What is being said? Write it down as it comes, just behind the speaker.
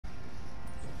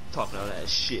talking all that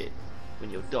shit when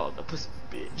your dog a pussy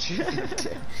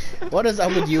bitch. What is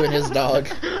up with you and his dog?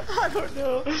 I don't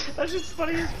know. That's just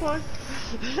funny as fuck.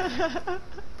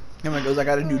 Him goes, I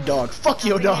got a new dog. Fuck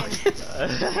your dog.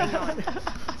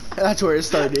 That's where it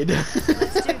started.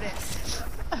 Let's do this.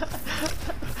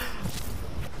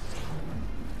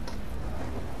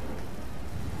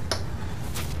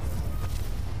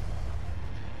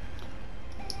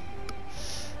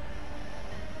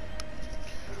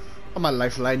 I'm a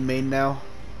lifeline main now.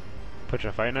 Put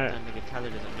your fight net. That nigga Tyler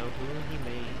doesn't know who he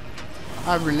made.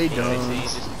 I really He don't.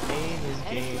 just playing his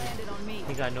game.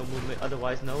 He got no movement,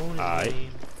 otherwise known as Aight.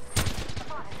 game.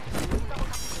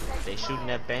 They shooting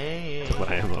that bang.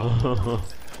 What ammo?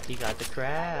 He got the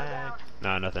crack.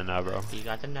 Nah, nothing, nah, bro. He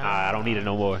got the knife. I don't need it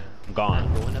no more. I'm I'm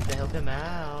gone. going up to help him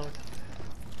out.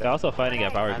 They're also fighting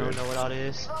at power I don't grid. know what all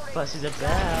this fuss is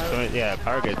about. So, yeah,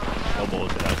 power grid. No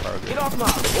bullshit at power grid. Get off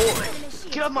my boy!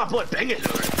 Get off my boy! Bang it,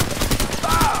 Lord!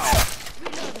 Bow!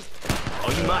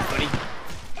 Oh, you mine, buddy.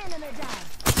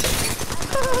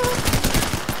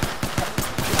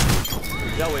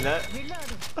 Y'all win that?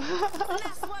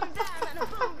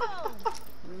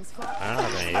 I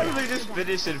don't know, I man. really just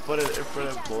finished in front of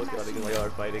both y'all niggas while y'all are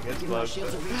fighting. That's fun.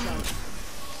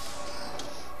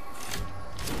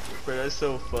 Bro, that's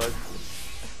so fun.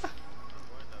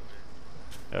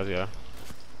 Let's go.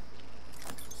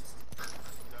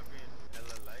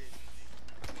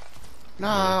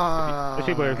 Nah. There's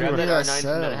people here, Grab that Yeah, R9 from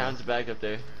so. that hound's bag up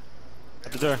there.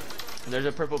 At the door. And there's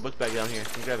a purple book bag down here.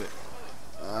 You grab it.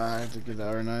 I have to get the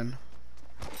R9.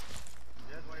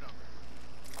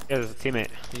 Yeah, there's a teammate.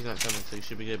 He's not coming, so you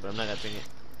should be good, but I'm not gonna ping it.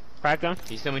 Cracked him.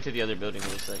 He's coming to the other building, it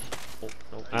looks like. Oh,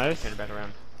 no. Nice. Turn it back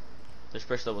around. There's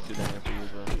first level 2 down there for you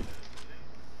as well.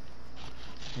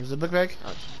 Here's the book bag.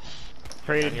 Down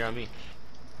Traded. here on me.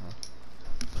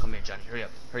 Come here, Johnny. Hurry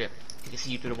up. Hurry up. He can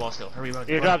see you through the wall still. Hurry, run.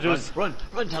 Here, run, drop, run, Zeus.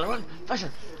 run, Tyler, run.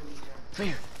 Faster. Come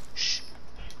here. Shh.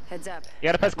 Heads up. You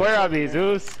gotta press square on me,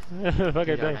 Zeus. Fucking Give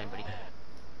me thing. R9, buddy.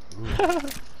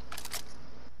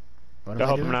 What Go am I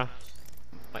help him doing? now.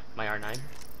 My R9.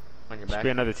 On your Should back. be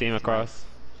another team across.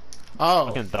 Oh.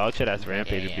 Fucking dog shit ass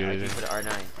rampage yeah, beauty. for the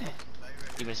R9.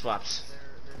 Even swaps.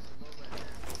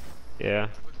 Yeah.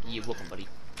 You welcome, buddy.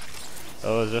 It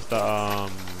was just a, I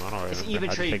don't know. It's I even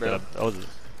just trade, picked bro. it up. It was,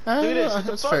 Look at this, what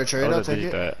the That's fuck? fair trade. it I'll was a take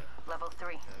digit it. bet. Level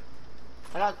 3.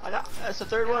 I got, that's the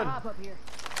third one. Hop up here.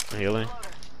 Healing.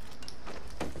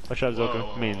 What's up,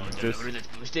 Zoka? I mean, Zeus.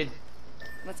 Boosted.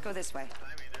 Let's go this way.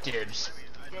 Dibs.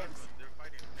 Dibs.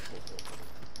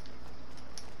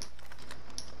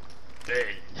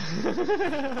 Bang.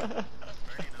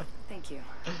 Thank you.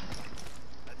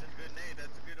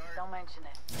 Don't mention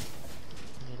it.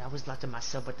 Man, I was locked to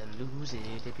myself, but to lose it.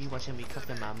 They be watching me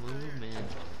cooking my movement.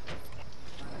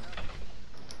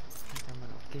 I'm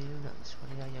gonna feel nothing. Swear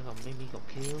to God, y'all gonna make me go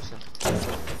kill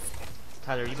something.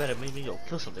 Tyler, you better make me go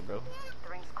kill something, bro. The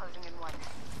ring's closing in 1.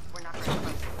 We're not very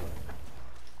close.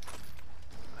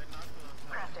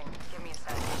 Crafting. Give me a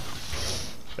sec.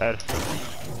 Dead.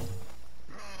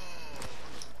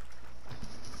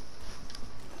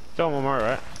 Still one more,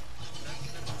 right?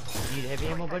 You need heavy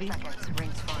ammo, buddy? Seconds.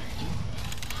 Ring's fine.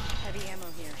 Heavy ammo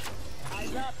here.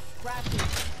 Eyes up.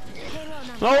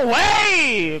 Crafting. No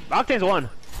way! Octane's one.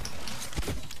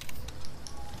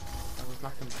 I was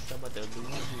locked to myself, but to lose it.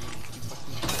 You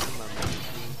fucking cooking my movement.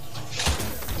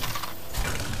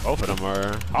 Both of them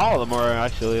are. All of them are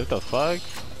actually. What the fuck?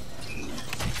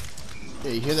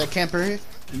 Yeah, you hear that camper here?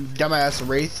 You dumbass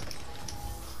wraith.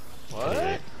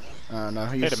 What? No,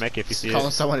 Say he's to make it if you see calling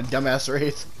it. someone a dumbass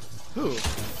wraith. Who?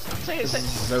 Say it, This is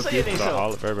say Zoki. it, ain't The so.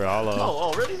 all Berber, all of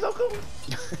Oh, really, Zoko?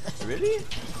 Really?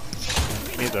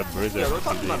 he's a bruiser. Yeah, don't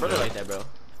talk to my brother like that, bro.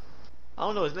 I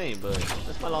don't know his name, but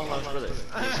that's my long lost brother.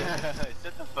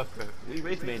 Shut the fuck up. We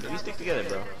race man, we stick together,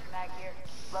 bro. Mag here.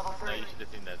 Level No, 3. you should have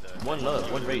seen that though. One love,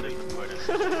 one race.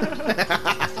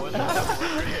 One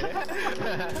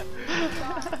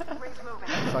Ring's moving.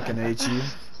 Fucking hate you.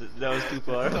 That was too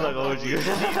far. I'm not gonna hold you.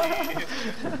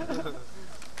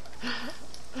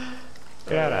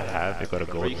 Gotta have to go to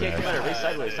Bro, gold you can't come out match. of race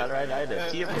sideways, Tyler. I had to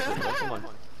tee you up with it, bro. Come on.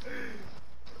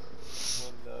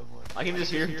 I can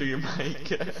just hear him through your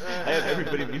mic. I have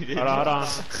everybody muted. Hold on. I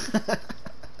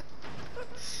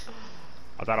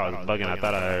thought I was bugging. I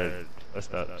thought I heard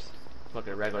footsteps.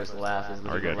 Fucking regulars laugh is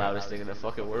We're literally the good. loudest thing in the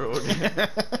fucking world. That's not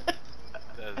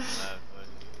funny.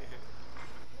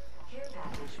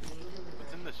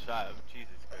 What's in the shop? Jesus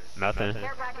Christ. Nothing.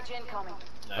 Care package incoming.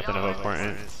 Nothing of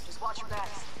importance. Just watch your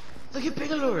backs. Look at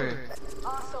Bangalore.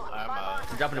 Hostile. I'm out.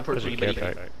 I'm dropping a Where's purple, your you care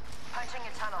better. pack? Punching a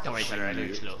tunnel. Don't worry, Tyler. I know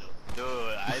you're slow. Dude,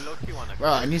 I low-key wanna Bro,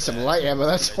 I need some light ammo,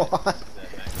 that's why.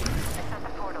 Access the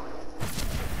portal.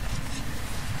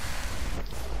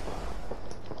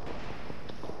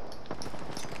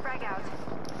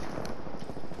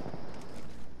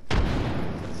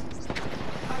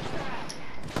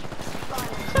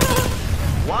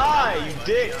 die, you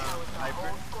dick.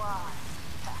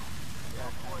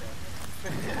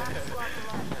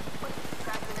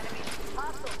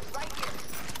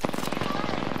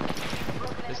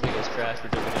 This nigga's trash for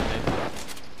jumping in there.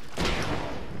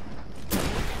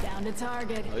 Down to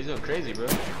target. Oh, he's going crazy, bro.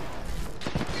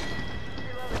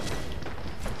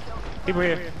 People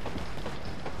here.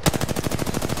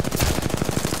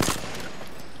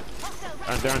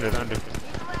 Under. I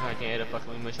can't hit a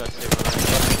fucking my shot to save my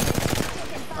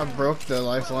life. I broke the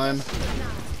lifeline.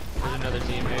 There's another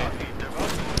team here.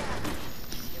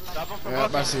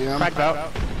 Yep, I see them. Cracked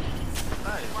out.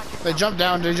 They jumped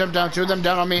down. Two of them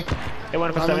down on me. They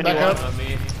went for I'm back 71. up. On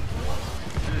me.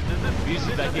 Fuse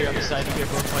is back here on the side. Be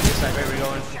careful. On this side, right where you're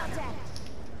going.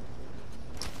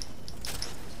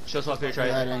 Show swap here, try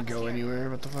I it. didn't go anywhere.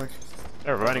 What the fuck?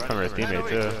 They're running from his teammate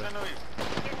too.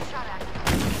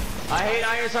 I hate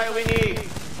iron sight wingy.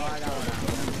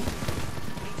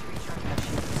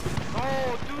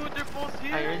 Oh, dude, they're both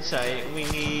here. Iron sight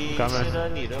wingy. Coming. Said I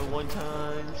need her one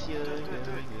time.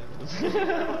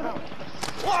 Yeah.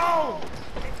 Whoa!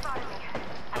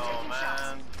 Oh,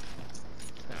 man.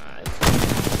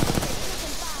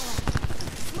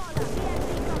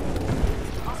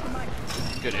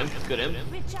 Good him. Good him.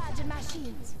 Recharging my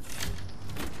shields.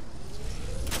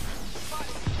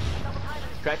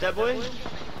 Crack that boy.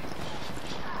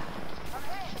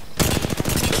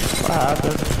 What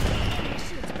happened?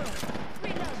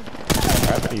 What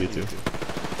happened to you two?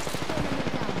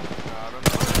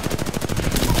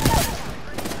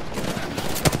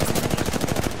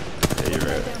 Yeah, you're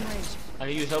right. I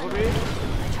can use help over here.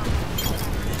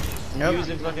 Yep.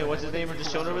 Using fucking what's his name or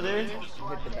just shown over there.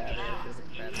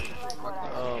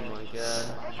 Oh my god.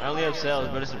 I only have cells,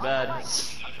 but it's bad.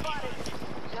 Just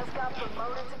got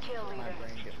promoted to kill leader.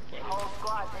 Whole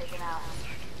squad taken out. I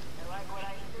like what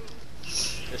I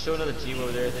see. There's show another team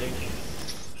over there, I think.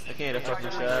 I can't hit a fucking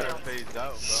shot. Phased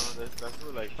out, bro. That's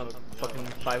what, like, I'm fucking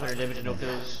 500 damage and no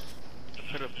kills. I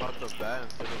could have popped the bat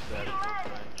instead of that.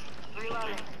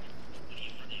 Reloading.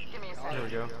 Give me a There we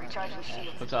second. go. Recharging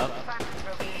shields. Up top.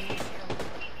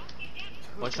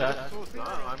 One shot. So dumb. I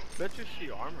bet you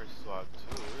she armor swap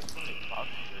too. It's only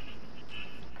toxic.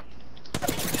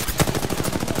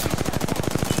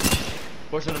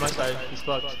 Portion on my side. He's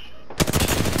fucked. Oh,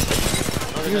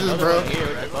 there's Jesus, another bro. one here.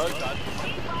 What the fuck?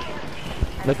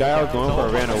 The guy I was going for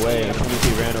ran away, and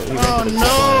he ran to the Oh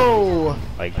no!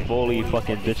 like fully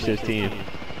fucking ditched his team.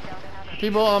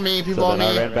 People on me. People So on then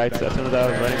I me. ran back to, as soon as I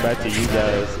was running back to you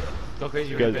guys, Go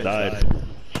crazy. you guys died.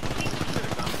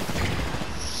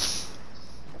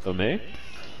 So me?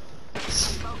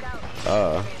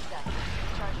 Oh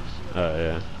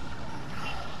yeah.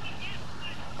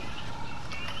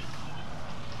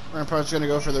 I'm probably just gonna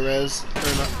go for the res.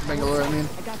 Or not, Bangalore, I mean.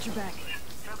 I got your back.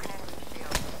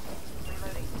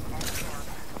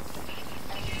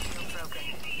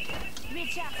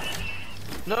 Reach out.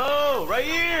 No! Right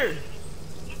here!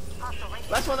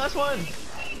 Last one, last one!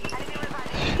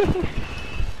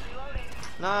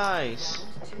 Nice!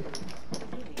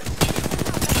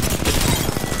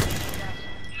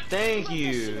 Thank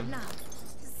you!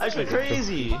 I just went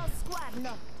crazy! All squad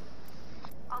up.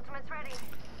 Ultimate's ready.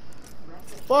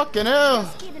 Fucking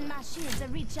hell! Giving my shields a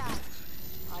recharge.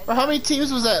 Bro, how many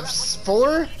teams was that? 4?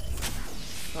 I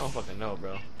don't fucking know,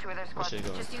 bro. Two other That squads. shit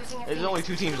going. Just using a There's only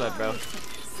 2 teams left, bro.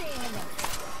 Say hello.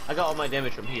 I got all my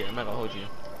damage from here. I'm not gonna hold you.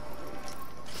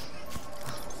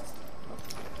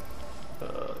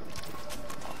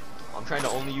 I'm trying to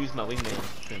only use my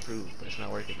wingman to improve, but it's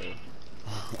not working, bro.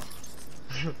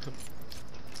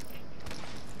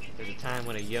 There's a time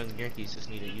when a young Yankees just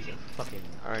need to use a fucking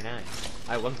R9.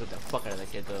 I one clipped the fuck out of that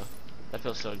kid though. That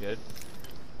feels so good.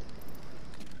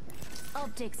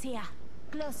 Optics here.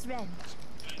 Close range.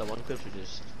 The one clips are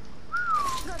just.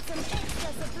 Got some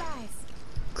extra supplies.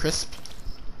 Crisp.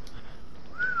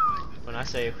 When I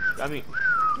say, I mean,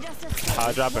 Just a I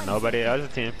was dropping nobody. I was a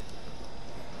team.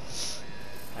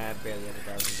 I barely have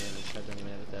 1,000 damage. I don't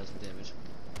even have 1,000 damage.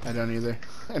 I don't either.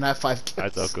 And I have 5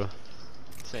 kills. That's okay.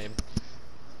 Same.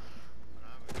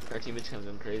 Our teammates kind of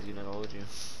going crazy, not gonna hold you.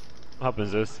 What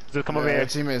happens is just come over Our here.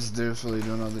 teammates definitely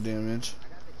doing all the damage.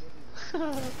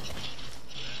 Might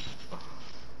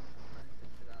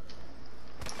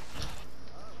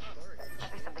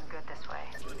be something good this way.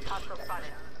 Hostile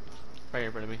spotted. Right here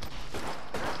in front of me.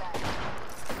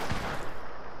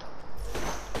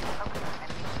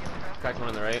 Cracked one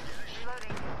on the right.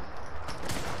 Reloading.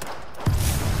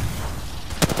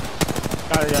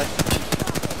 Oh, yeah.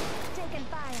 taking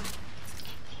fire.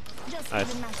 Just Nice.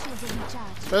 giving my shields a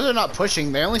recharge. Those are not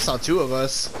pushing. They only saw 2 of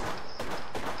us.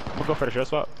 We'll go for the show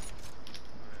swap.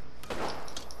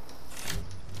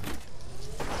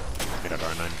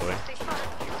 boy.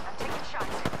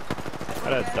 How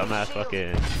that dumbass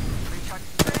fucking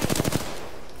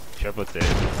triple tip.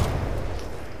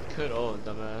 Good old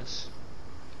dumbass.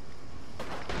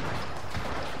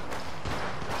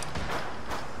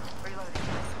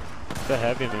 The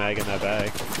heavy mag in that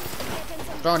bag.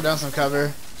 Throwing down some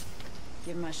cover.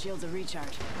 Give my shields a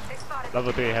recharge.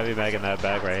 Level 3 heavy mag in that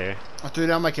bag right here. I threw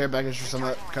down my care package for some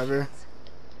cover.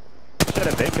 Should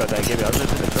have been cut that I gave you. I was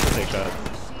missing the triple take shot.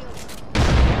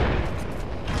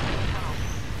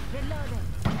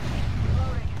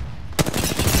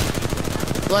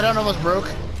 Bloodhound almost broke.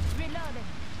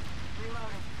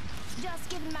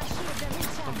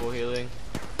 I'm full healing.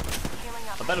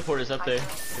 My battle port is up there.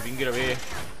 If you can get over here.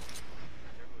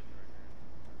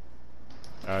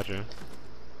 Gotcha.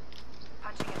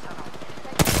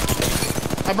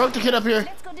 I broke the kid up here.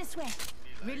 Let's go this way.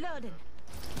 Reloading.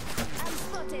 I'm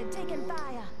spotted, taking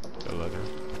fire. Good looking.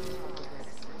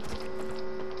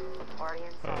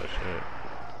 Oh shit.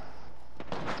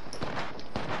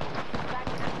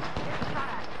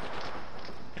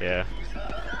 Yeah.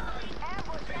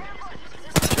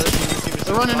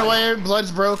 They're running away.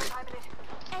 Blood's broke.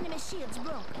 Enemy shields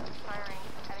broke.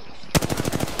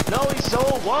 No, he's so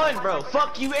one, bro.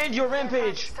 Fuck you and your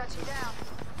rampage.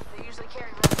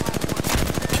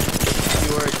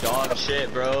 You are dog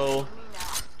shit, bro.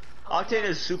 Octane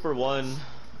is super one.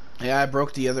 Yeah, I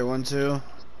broke the other one too.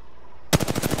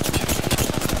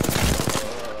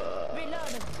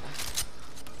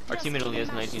 Our teammate only has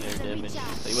 1900 damage,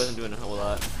 so he wasn't doing a whole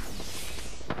lot.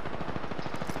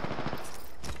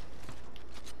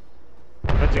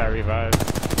 That got revived.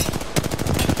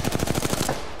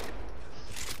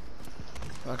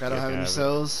 Fuck, I don't have any Yeah,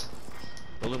 cells.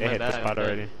 We'll They hit the spot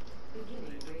already.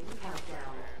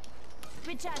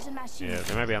 Recharging my shield. Yeah,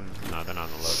 they might be on. No, they're not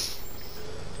on the load.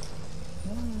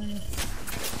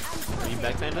 Are you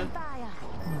back, Panda?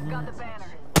 Got the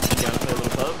banner. You gotta play a little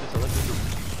pub? It's a little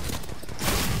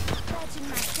Patching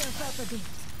myself up a bit.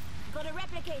 Got a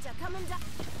replicator coming down.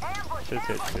 Ambush, Shit's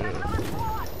hit ambush, too. there's another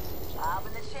squad. Up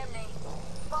in the chimney.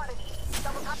 Spotted.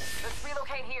 Double cut. Let's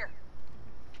relocate here.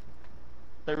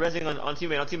 They're rezzing on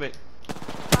teammate, on teammate.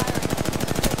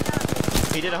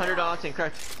 He did 100 on Octane,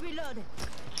 cracked. Reloading.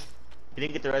 He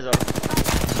didn't get the res off.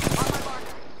 On my mark.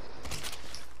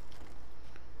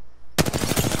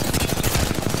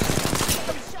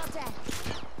 Shot at.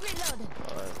 Reloading.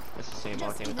 That's the same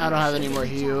Octane. I don't have any more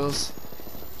heals.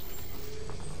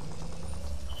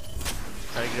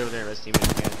 Try to get over there and res teammate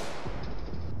if you can.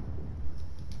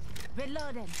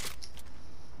 Reloading.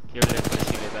 Get over there and put his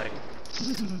teammate back.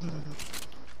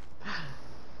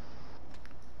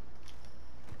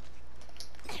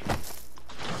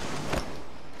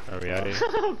 Are we out here?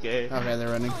 Okay. Okay, they're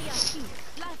running. Oh, yeah, feet.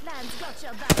 Lifeline's got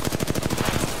your back.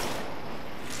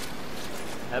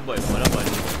 That boy went up on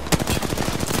you.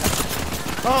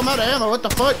 Oh, I'm out of ammo. What the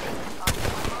fuck?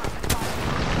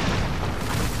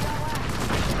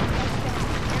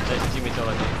 That's your teammate's all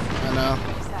I think. I know.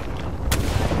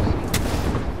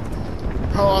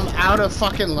 Oh, I'm out of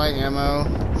fucking light ammo.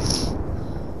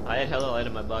 I had hella light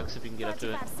in my box if you can get up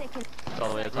to it. 45 seconds. It's all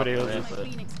the way up top of the ramp, but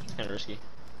kinda risky.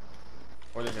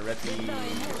 Or there's a reppy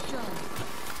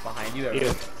behind you at Heal.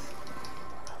 rip.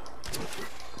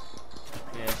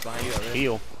 Yeah, it's behind you at rip.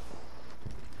 Heal.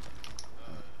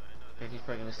 And he's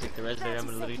probably gonna stick the res there. I'm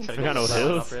gonna literally try to We got go no slide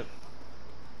heals. off rip.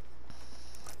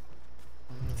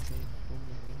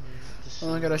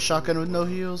 Oh, I got a shotgun with no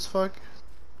heals. Fuck.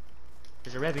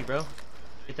 There's a reppy, bro.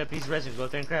 Get that piece of resin, go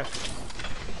up there and craft.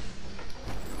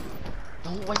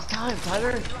 Don't waste time,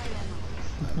 Tyler.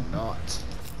 Not.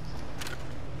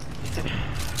 10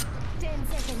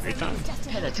 seconds. Great time. Just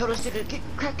Yeah, that total stick, get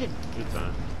cracking. Good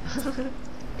time.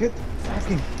 Get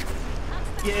fucking.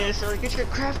 Yeah, so get your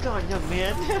craft on, young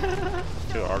man.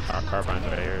 Two our carbines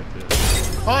right here. Too.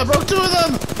 Oh, I broke two of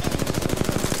them.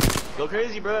 Go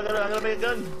crazy, bro. I gotta make a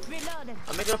gun. Reloading.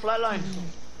 I'm making a flatline.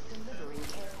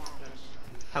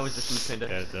 How is the food,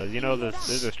 Panda? Yeah, it does. You know,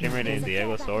 there's a streamer named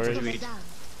Diego Soares.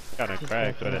 Kinda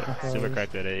cracked with it. Super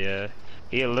cracked with it, yeah.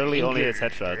 He literally only hits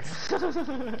headshots.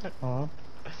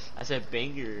 I said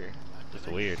banger. Just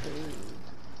weird.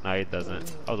 No, he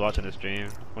doesn't. I was watching the stream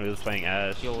when he was playing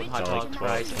Ash. The old He hot got dog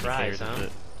fries, 20K huh?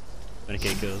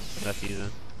 20K kills that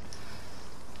season.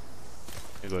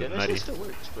 It goes Yeah, that nutty. shit still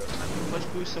works, bro. I mean, much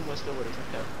boost somewhat still works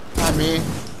like that. Not me.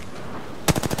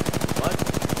 What?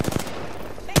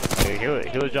 Dude,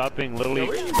 he was dropping literally Yo,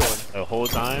 where you going? the whole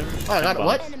time. Oh, I got it.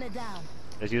 What? Enemy down.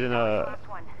 It's using a.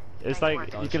 It's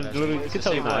like you can literally you can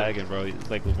tell he's not lagging, bro. He's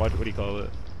like what do you call it?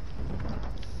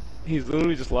 He's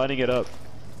literally just lining it up.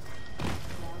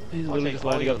 He's literally just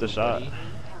lining up the shot.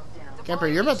 Camper,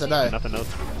 you're about to die. Nothing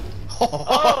else.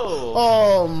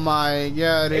 Oh my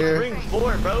god, It's here. ring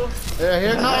 4, bro. Yeah,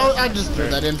 here. No, I just threw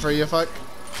that in for you, fuck.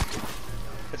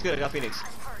 That's good, I got Phoenix.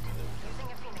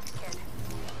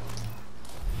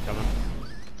 Coming.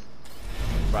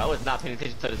 Bro, I was not paying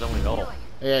attention to his only goal.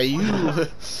 Yeah,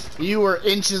 you were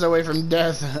inches away from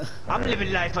death. I'm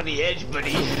living life on the edge,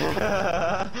 buddy. Does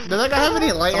that guy have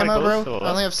any light ammo, bro? I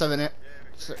only have 7. There's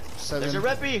a 7.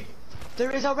 reppy.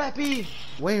 There is a reppy.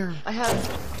 Where? I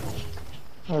have.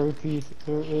 I repeat,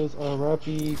 there is a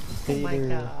replicator. Oh my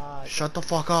god. Shut the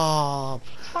fuck up.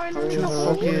 Finally, There's a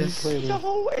focus. It's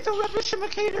a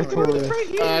replicator. Okay. It's right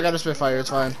here. I got a Spitfire, it's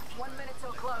fine. 1 minute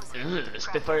till close.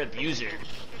 Spitfire abuser.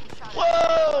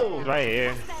 Whoa! He's right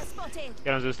here.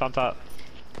 Get him, Zeus, on top.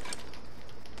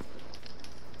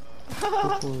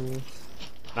 Victorious.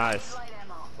 Nice.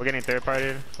 We're getting third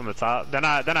party from the top. They're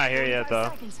not here yet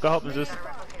though. Go help him, Zeus.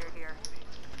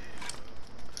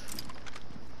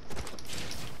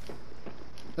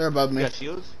 They're above You me. got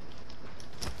shields?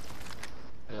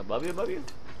 Above you, above you?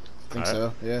 I think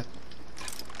so, yeah.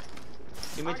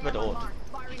 You meant about the ult.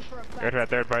 Here's that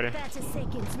third party. I can't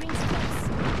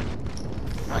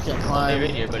They're in climb.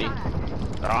 here, buddy.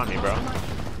 They're on me, bro.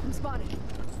 I'm spotted.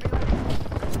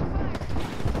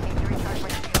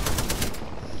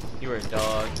 You were a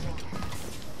dog.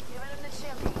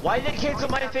 Why did it cancel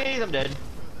my phase? I'm dead.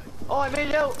 Oh, I made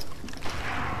it out.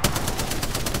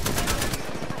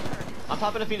 I'm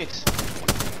popping a Phoenix.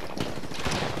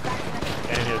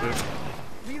 Get in here, Zeus.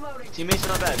 Teammates are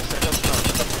not bad. Just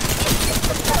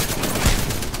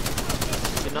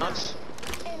Good knocks.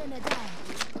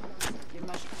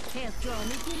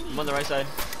 I'm on the right side.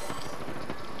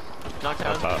 Knocked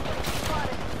down. Up top.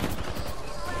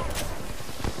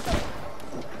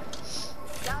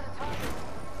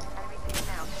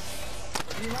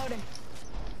 Reloading.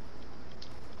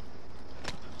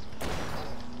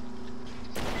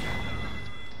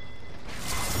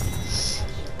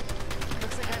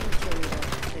 Looks like I'm the kill leader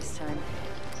this time.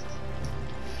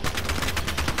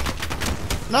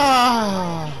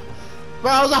 No!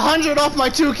 Bro, I was 100 off my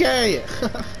 2K!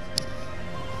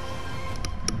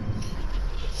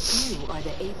 You are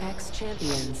the Apex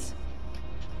champions.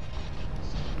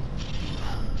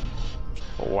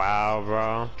 Wow,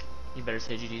 bro. You better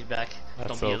say GG's back.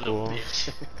 That's Don't be a so little cool.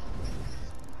 bitch.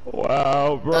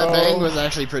 Wow, bro. That bang was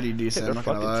actually pretty decent, They're I'm not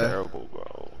gonna fucking lie. terrible,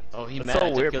 bro. Oh, he It's mad. so I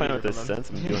took weird kill playing with leader this from him. sense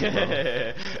I'm doing,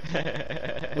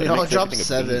 bro. We It all makes dropped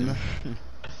everything a 7.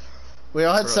 We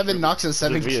all had Bro, 7 knocks and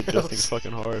 7 Just be adjusting kills.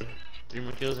 fucking hard. 3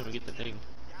 more kills and we get the thing.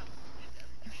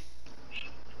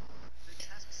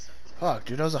 Fuck,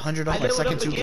 dude, I was 100 off I my leveled second up 2K. again.